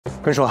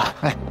根叔，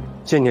哎，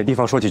借你的地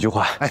方说几句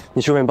话。哎，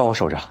你去外面帮我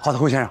守着。好的，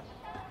顾先生。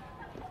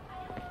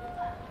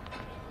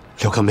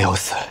刘哥没有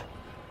死。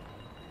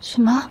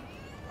什么？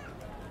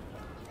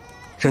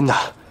真的，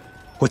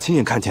我亲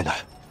眼看见的，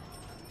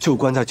就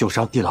关在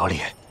90号地牢里。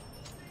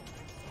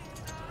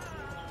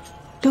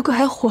刘哥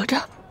还活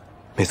着？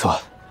没错。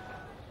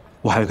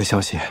我还有个消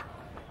息，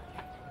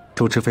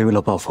周志飞为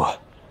了报复，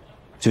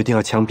决定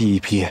要枪毙一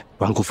批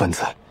顽固分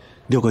子，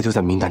六哥就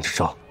在名单之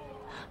中。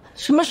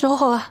什么时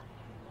候啊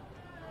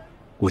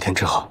？5天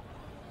之后。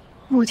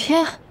5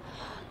天？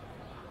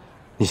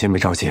你先别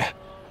着急，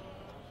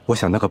我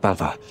想到个办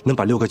法能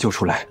把六哥救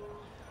出来，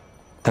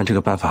但这个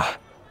办法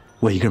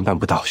我一个人办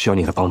不到，需要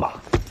你的帮忙。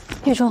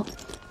岳中，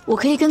我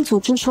可以跟组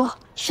织说，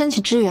申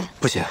请支援。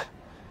不行，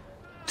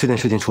这件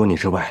事情除了你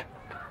之外，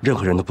任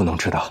何人都不能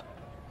知道。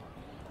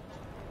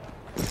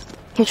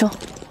岳中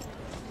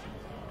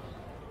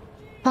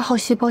，8号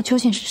细胞究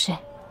竟是谁？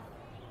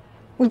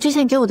你之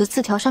前给我的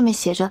字条上面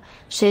写着，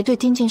谁对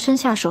丁晋生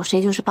下手，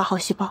谁就是8号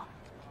细胞。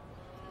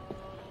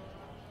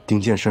丁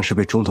建生是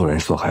被中统人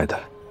所害的。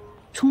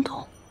中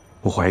统？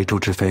我怀疑周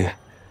志飞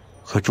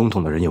和中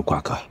统的人有瓜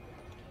葛，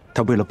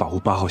他为了保护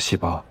8号细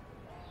胞，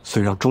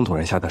所以让中统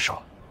人下的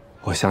手。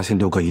我相信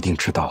六哥一定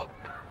知道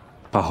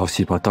，8号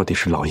细胞到底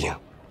是老鹰，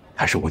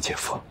还是我姐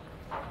夫。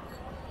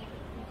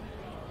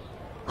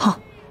好，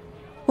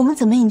我们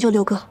怎么营救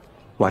六哥？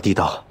挖地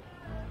道。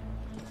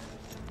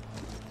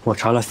我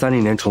查了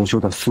30年重修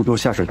的苏州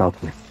下水道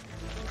图，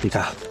你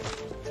看，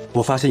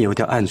我发现有一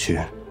条暗渠，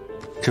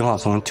正好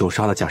从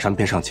90号的假山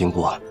边上经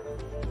过，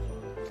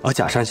而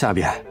假山下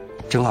边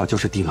正好就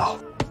是地牢。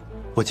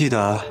我记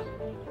得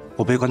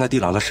我被关在地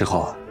牢的时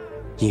候，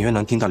隐约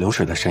能听到流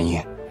水的声音，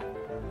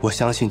我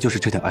相信就是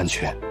这条暗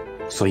渠，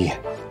所以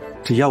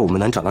只要我们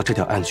能找到这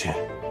条暗渠，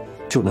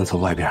就能从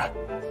外边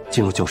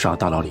进入90号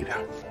大牢里边。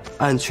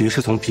暗渠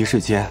是从皮市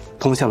街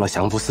通向了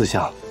祥福四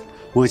巷，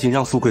我已经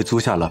让苏贵租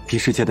下了皮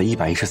市街的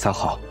113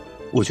号，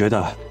我觉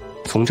得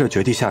从这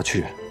绝地下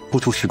去不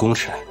出10公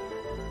尺，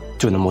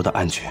就能摸到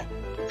暗渠，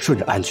顺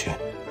着暗渠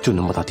就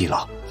能摸到地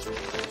牢。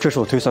这是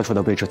我推算出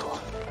的位置图，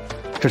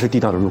这是地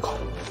道的入口，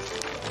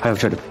还有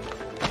这里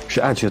是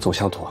暗渠的走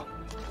向图，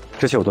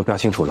这些我都标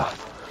清楚了。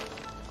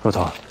若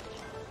彤，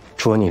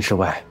除了你之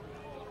外，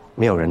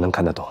没有人能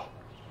看得懂。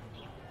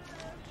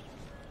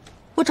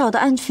我找到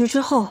暗渠之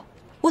后，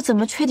我怎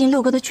么确定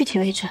六哥的具体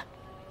位置？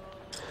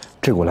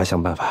这个我来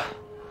想办法。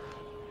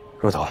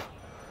若彤，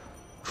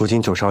如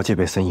今90号戒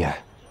备森严，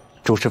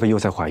周师傅又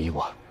在怀疑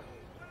我，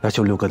要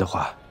救六哥的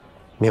话，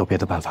没有别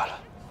的办法了。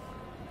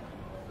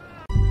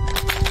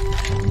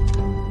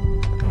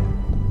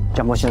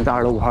蒋波现在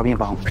2楼5号病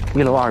房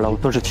，1楼、2楼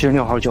都是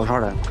76号、90号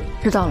人。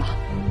知道了。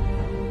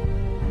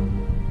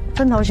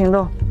分头行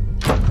动。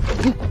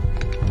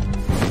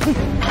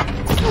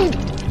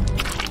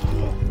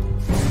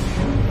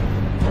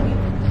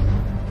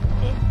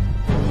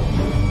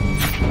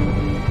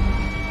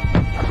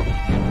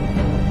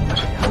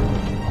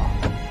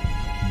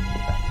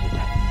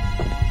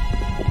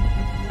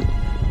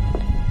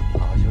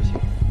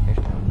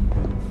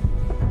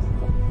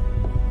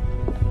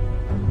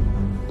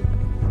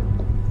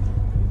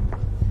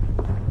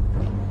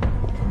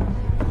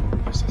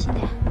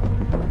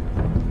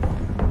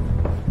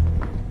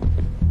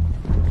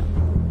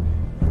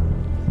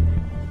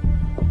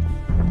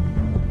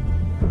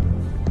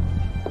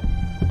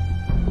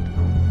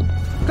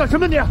干什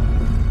么你？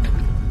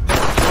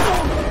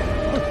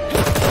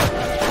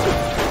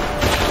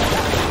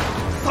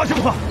撒什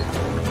么话？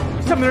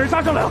下面有人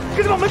杀上来了，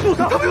给你把门堵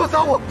上！他没有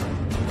杀我，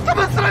他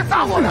们是来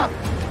杀我的！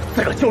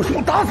再敢叫声，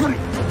我打死你！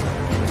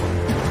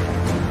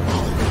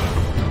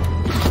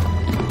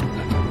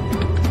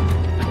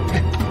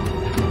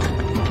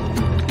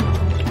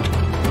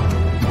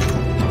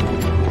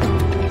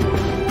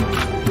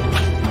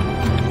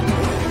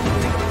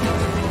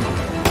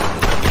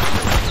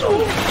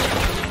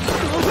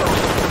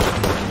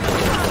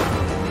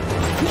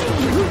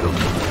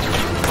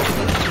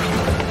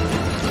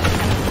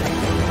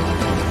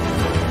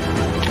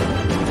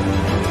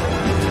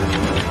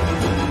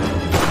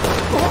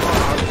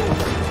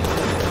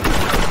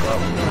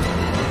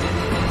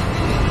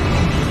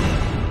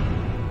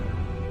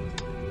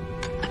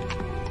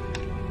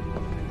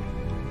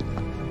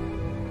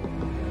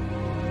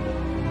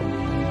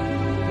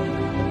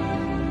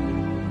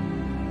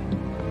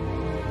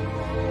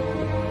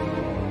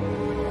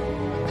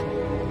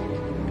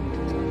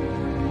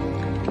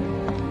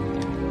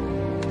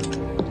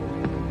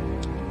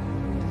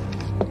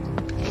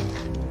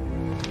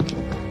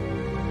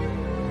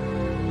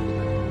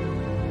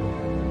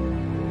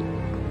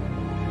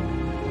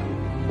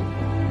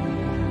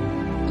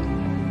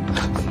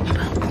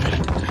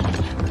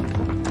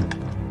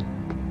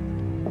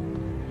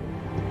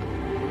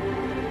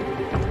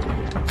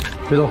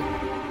别动！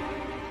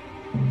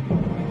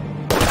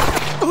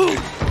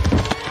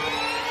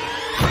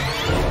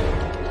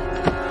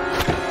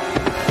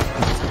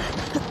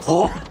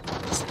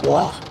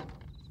我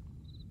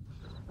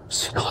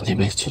幸好你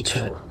没进去，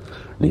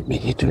里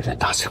面一堆人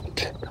拿枪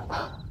指着，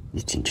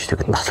一进去就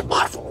跟拿着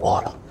马蜂窝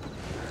了。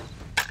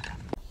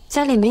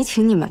家里没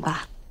请你们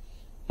吧？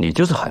你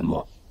就是海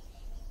默。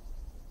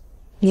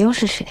你又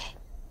是谁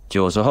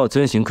？90号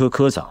侦刑科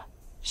科长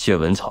谢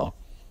文朝。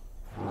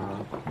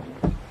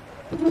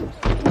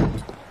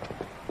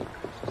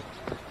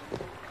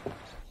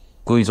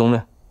顾一中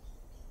呢？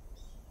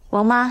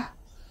王妈，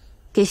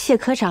给谢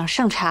科长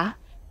上茶。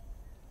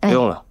不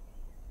用了。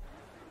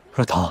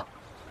二桃，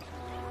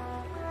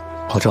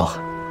保重。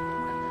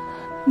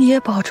你也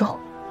保重。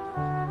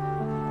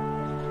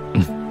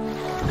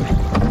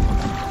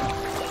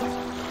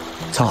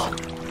走。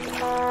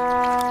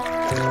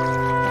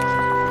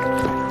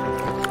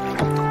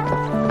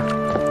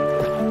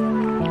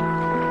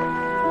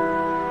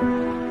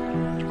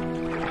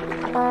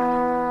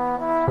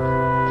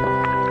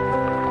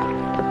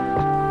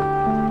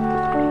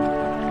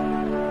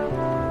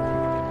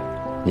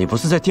你不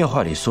是在电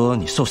话里说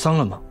你受伤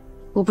了吗？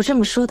我不这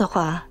么说的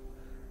话，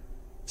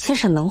先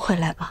生能回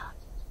来吗？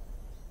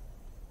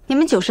你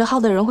们90号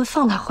的人会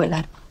放他回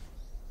来吗？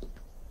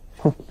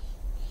哼！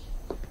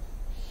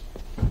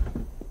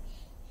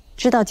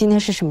知道今天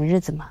是什么日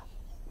子吗？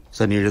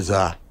什么日子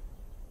啊？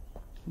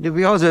你不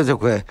要在这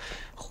块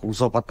胡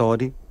说八道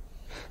的，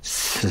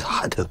死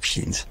丫头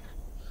片子！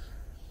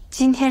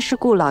今天是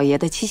顾老爷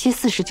的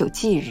7/749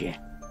忌日，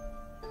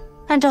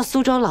按照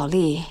苏州老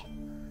历，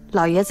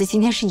老爷子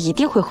今天是一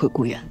定会回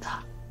顾园的，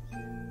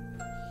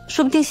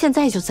说不定现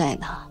在就在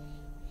呢。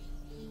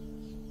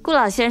顾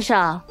老先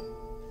生，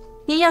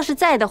您要是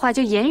在的话，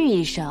就言语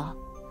一声，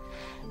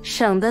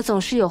省得总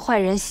是有坏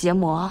人邪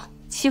魔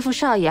欺负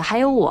少爷还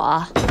有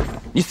我。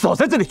你少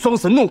在这里装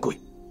神弄鬼！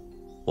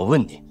我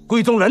问你，顾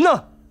一中人呢？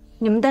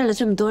你们带了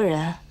这么多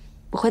人，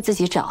不会自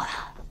己找啊？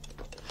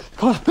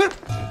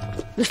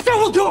你吓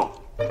我跳！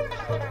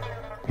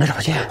没找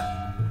见。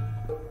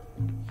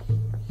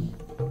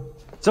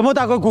这么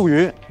大个古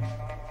云，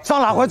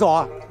上哪块走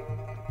啊？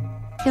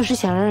要是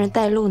想让人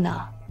带路呢，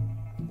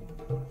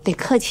得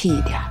客气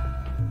一点。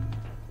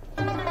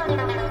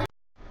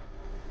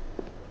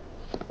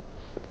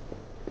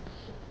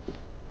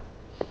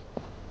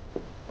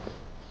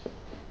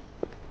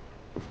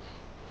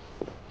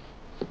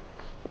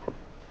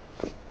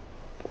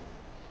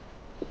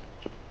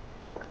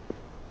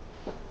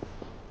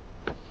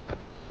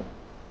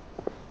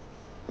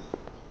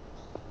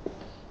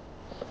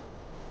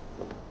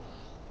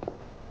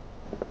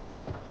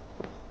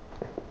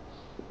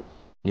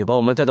你把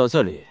我们带到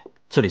这里，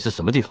这里是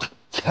什么地方？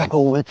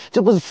我们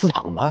这不是祠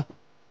堂吗？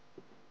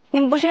你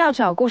们不是要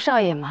找顾少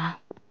爷吗？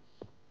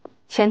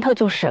前头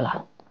就是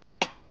了。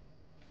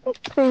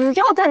不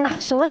要再拿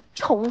什么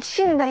重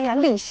庆的呀、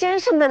李先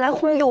生的来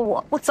忽悠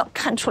我，我早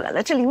看出来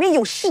了，这里面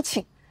有事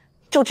情。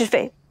周志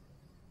飞，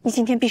你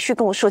今天必须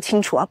跟我说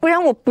清楚啊，不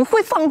然我不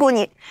会放过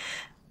你。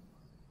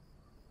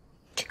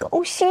这个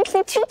欧新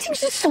平究竟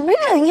是什么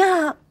人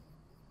呀？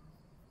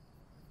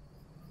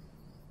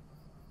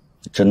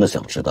你真的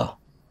想知道？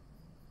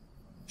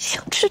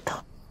想知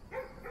道。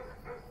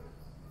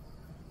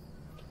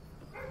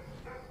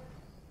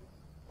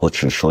我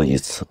只说一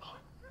次，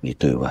你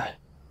对外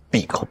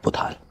闭口不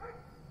谈。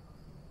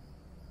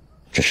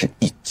这是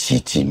一级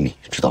机密，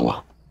知道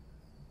吗？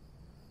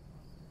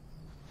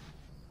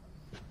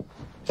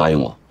答应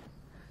我。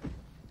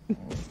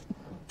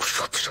不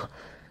说不说。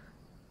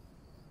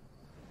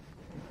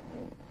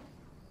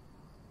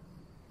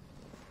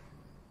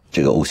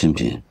这个欧新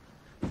平，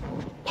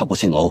他不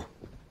姓欧，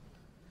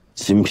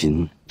新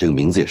平这个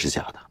名字也是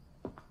假的。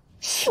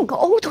姓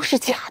欧都是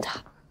假的。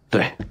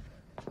对。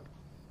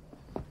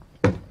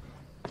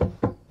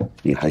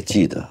你还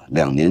记得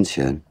2年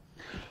前，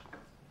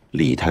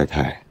李太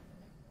太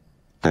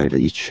带着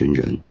一群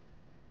人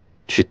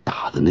去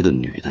打的那个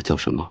女的叫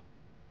什么？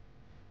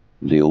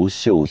刘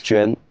秀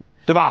娟，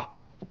对吧？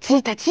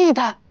记得，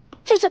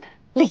就是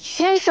李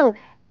先生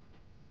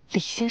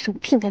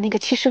聘的那个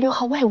76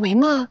号外围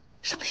嘛，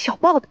上小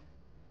报的。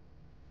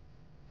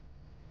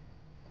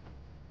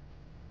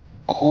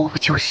哦，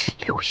就是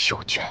刘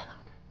秀娟啊。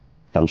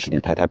当时李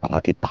太太把她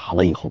给打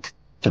了以后，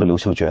这个刘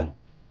秀娟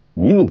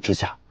一怒之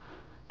下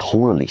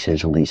偷了李先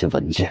生的一些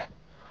文件，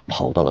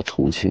跑到了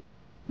重庆，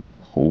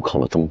投靠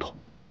了中统。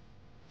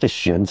这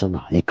玄真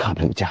啊，一看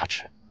他有价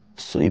值，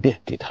随便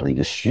给他了一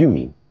个虚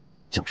名，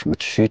叫什么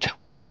区长。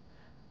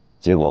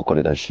结果过了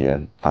一段时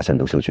间，发现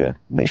刘秀娟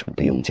没什么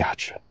利用价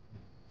值，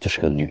就是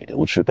个女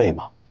流之辈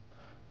嘛，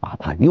把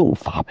她又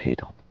发配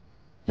到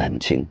南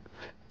京，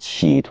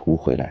企图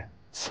回来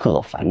策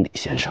反李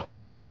先生。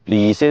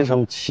李先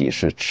生岂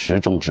是池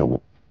中之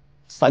物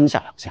，3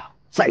下2下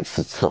再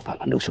次策反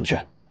了刘秀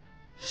娟。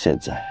现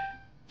在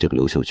这个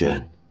刘秀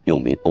娟又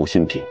名欧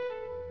新平，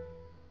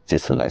这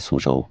次来苏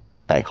州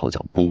代号叫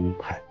崩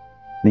太。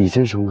李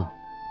先生呢，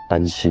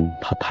担心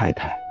他太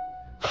太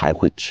还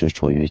会执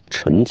着于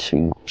陈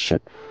情往事，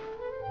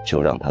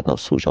就让他到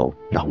苏州，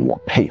让我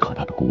配合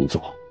他的工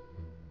作，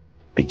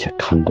并且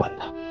看管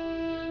他。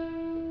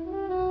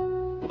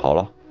好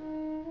了，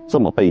这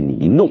么被你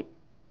一弄，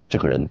这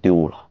个人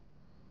丢了，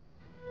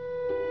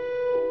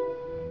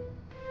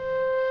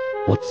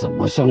我怎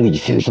么向李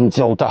先生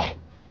交代？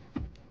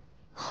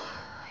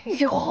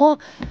哟，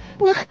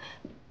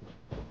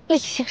李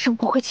先生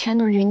不会迁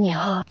怒于你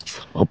啊？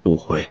怎么不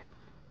会？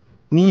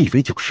你以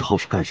为90号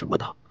是干什么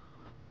的？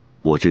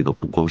我这个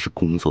不光是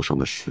工作上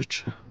的失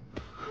职，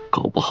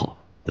搞不好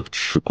要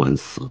吃官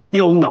司、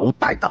掉脑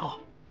袋的。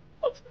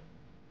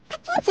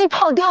他自己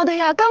跑掉的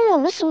呀，干我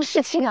们什么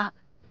事情啊？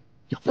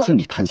要不是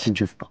你贪心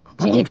去死，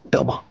你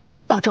得吗？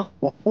老周，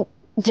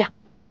你这样，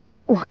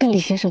我跟李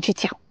先生去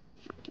讲。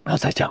不要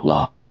再讲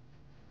了，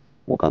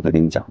我刚才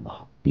跟你讲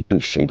了，你对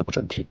谁都不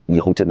准提，以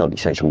后见到李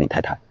先生、李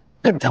太太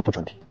更加不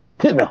准提，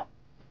听见没有？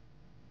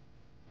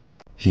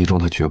一中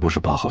他绝不是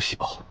8号细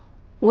胞，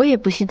我也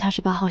不信他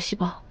是8号细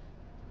胞。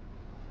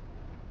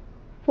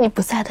你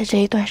不在的这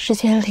一段时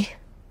间里，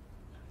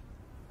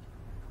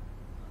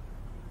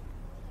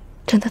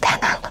真的太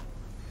难了。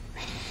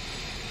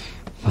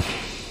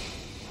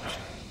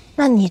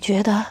那你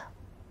觉得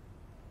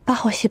8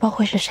号细胞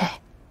会是谁？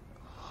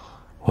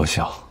我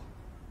想，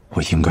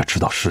我应该知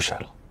道是谁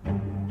了。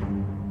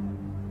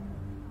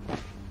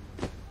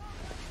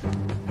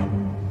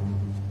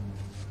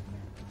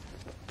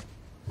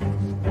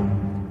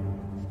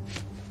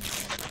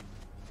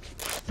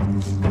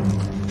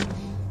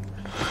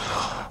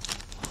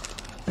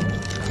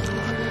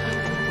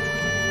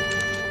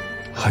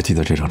还记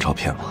得这张照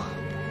片吗？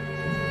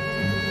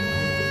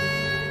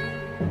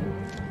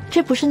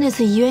这不是那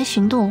次移园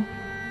行动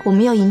我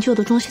们要营救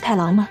的中西太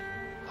郎吗？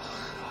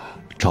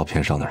照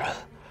片上的人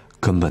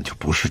根本就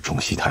不是中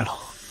西太郎。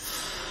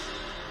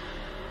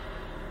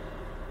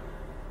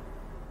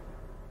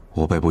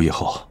我被捕以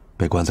后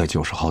被关在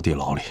90号地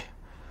牢里，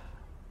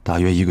大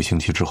约1个星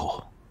期之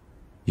后，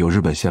有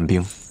日本宪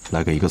兵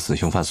来给一个死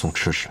刑犯送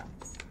吃食，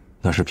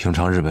那是平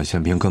常日本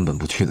宪兵根本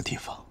不去的地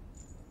方。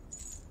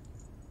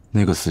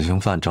那个死刑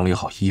犯整理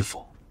好衣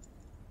服，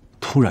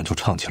突然就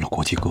唱起了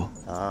国际歌。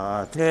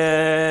这，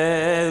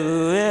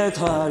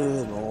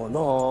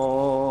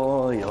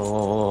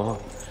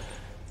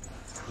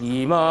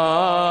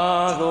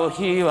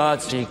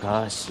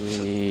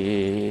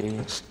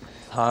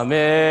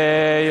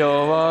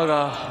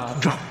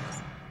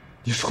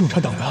你是共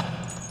产党员？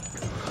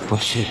不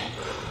是，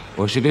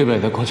我是日本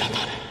的共产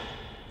党人。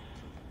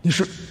你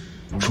是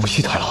中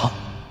西太郎？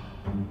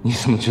你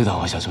怎么知道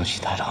我叫中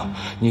西太郎？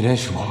你认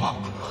识我吗？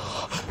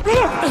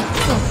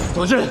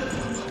同志，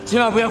千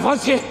万不要放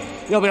弃，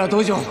要不然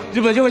多久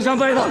日本就会战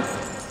败的。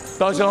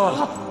到时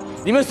候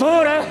你们所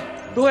有人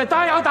都会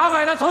大摇大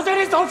摆的从这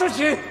里走出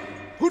去。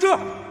同志，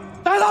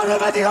带到日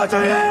本抵抗支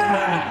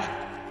援。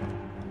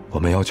我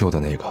们要救的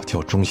那个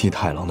叫中西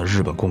太郎的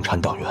日本共产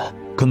党员，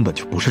根本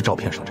就不是照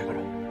片上这个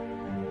人。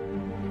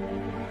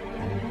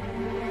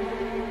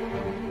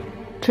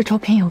这照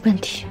片有问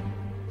题。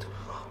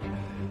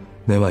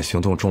那晚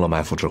行动中了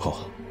埋伏之后，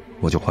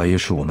我就怀疑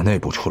是我们内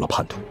部出了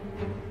叛徒。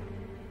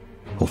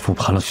我复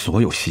盘了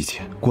所有细节，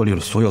过滤了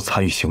所有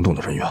参与行动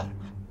的人员，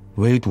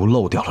唯独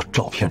漏掉了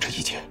照片这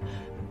一节。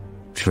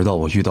直到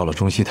我遇到了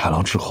中西太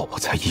郎之后，我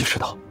才意识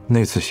到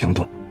那次行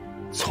动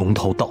从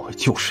头到尾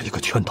就是一个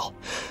圈套。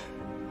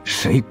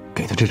谁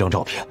给的这张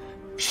照片，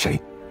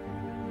谁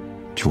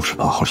就是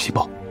8号细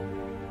胞。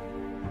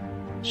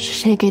是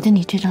谁给的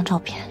你这张照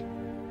片？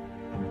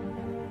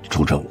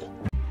朱振武。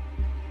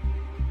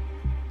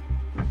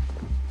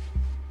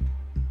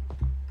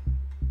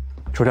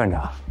朱站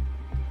长，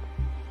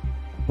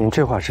您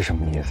这话是什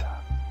么意思？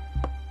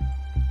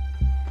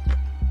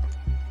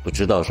不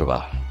知道是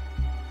吧？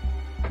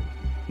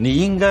你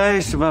应该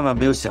是万万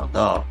没有想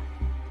到，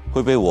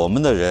会被我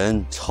们的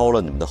人抄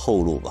了你们的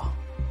后路吧？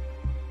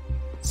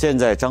现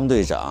在张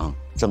队长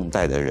正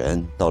带着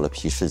人到了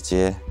皮市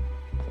街，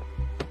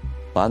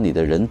把你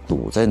的人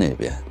堵在那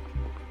边。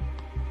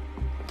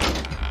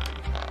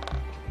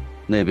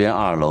那边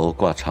2楼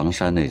挂长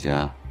衫那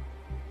家，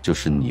就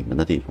是你们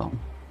的地方。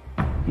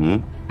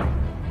嗯。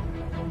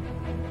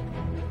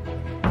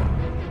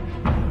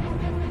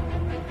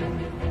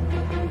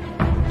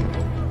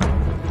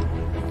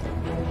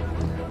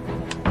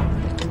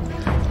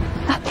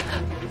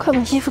快把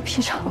衣服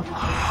披上。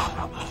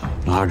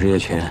拿着这些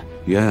钱，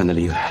远远的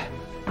离开，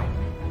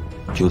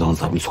就当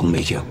咱们从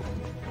没见过，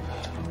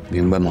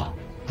明白吗？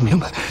明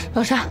白。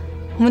老沙，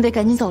我们得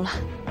赶紧走了。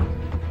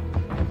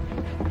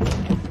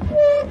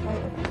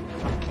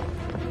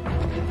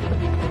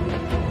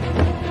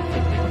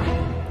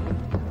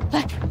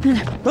来，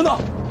等等，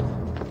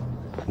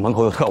门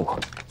口有特务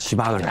，7、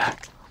8个人，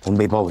我们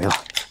被包围了。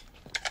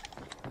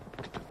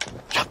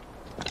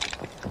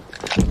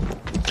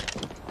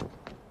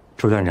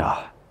朱段长，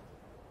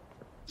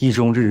一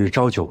中日日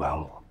朝九晚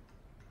5，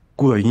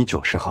故而以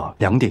90号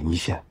2点一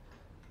线，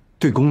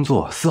对工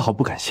作丝毫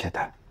不敢懈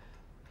怠。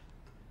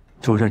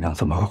周站长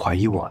怎么会怀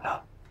疑我呢？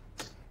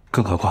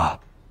更何况，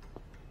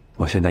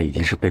我现在已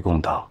经是被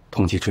共党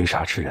通缉追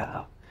杀之人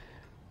了。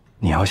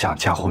你要想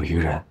嫁祸于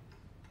人，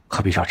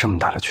何必绕这么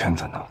大的圈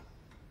子呢？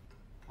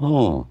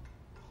哦，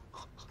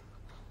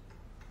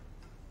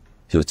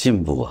有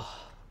进步啊！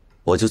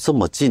我就这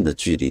么近的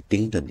距离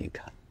盯着你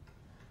看，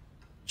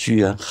居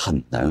然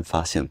很难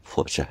发现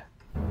破绽。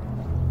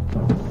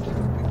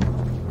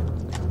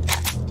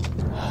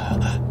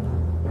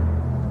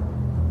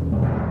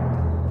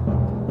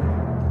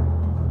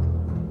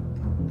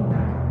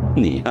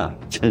你呀，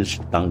真是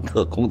当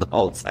特工的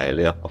好材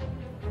料。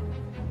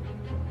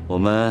我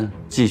们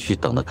继续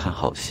等着看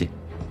好戏，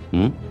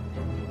嗯。